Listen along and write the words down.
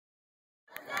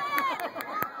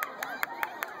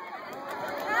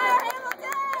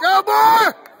Go, boy!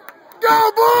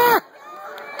 Go, boy!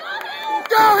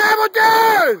 Go,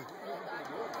 Hamilton!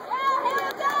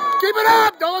 Keep it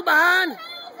up! Don't look behind!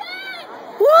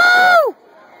 Woo!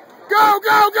 Go,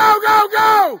 go, go, go,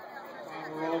 go!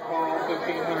 Roll call,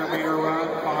 1,500-meter run.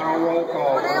 Final roll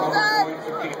call.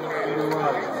 1,500-meter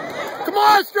run. Come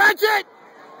on, stretch it!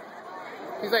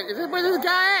 He's like, where's this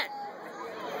guy at?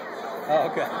 Oh,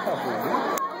 okay.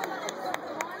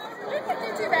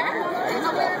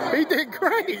 He did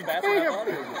great. Damn.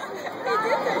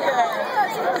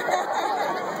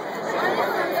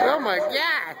 Oh my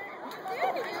God.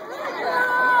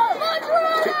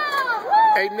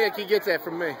 Hey Nick, he gets that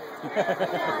from me. Go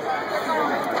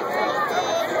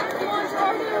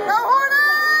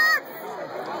Hornets!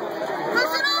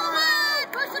 Push it all the way!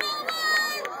 Push it all the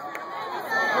way!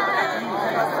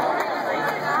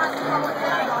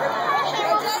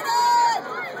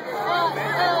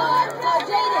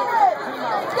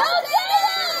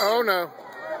 Oh no.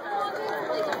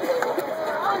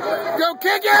 Go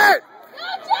kick it!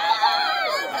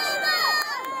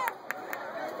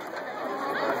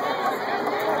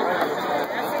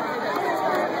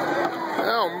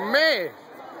 Oh man.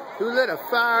 Who lit a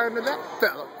fire into that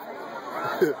fella?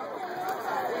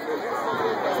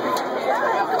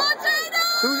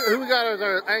 Who we got as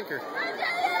our anchor?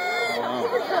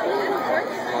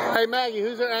 Hey Maggie,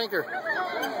 who's our anchor?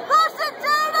 Push it,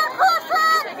 Jada! Push it!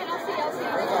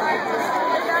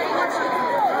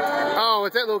 Oh,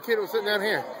 it's that little kid that was sitting down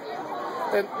here.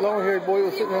 That long-haired boy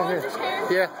was sitting down here.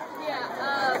 Yeah.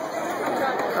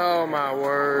 Oh my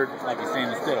word. Like he's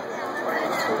standing still.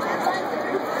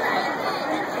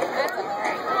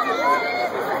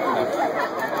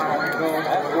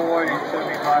 Boy,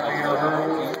 75-meter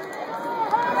hurdle.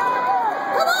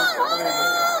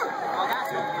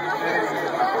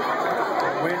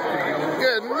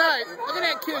 Good night. Look at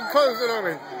that kid closing on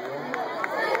me.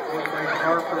 Push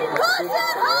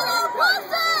it! Hold on!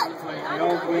 Push it!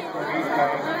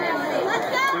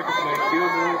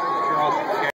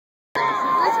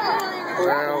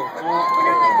 Well.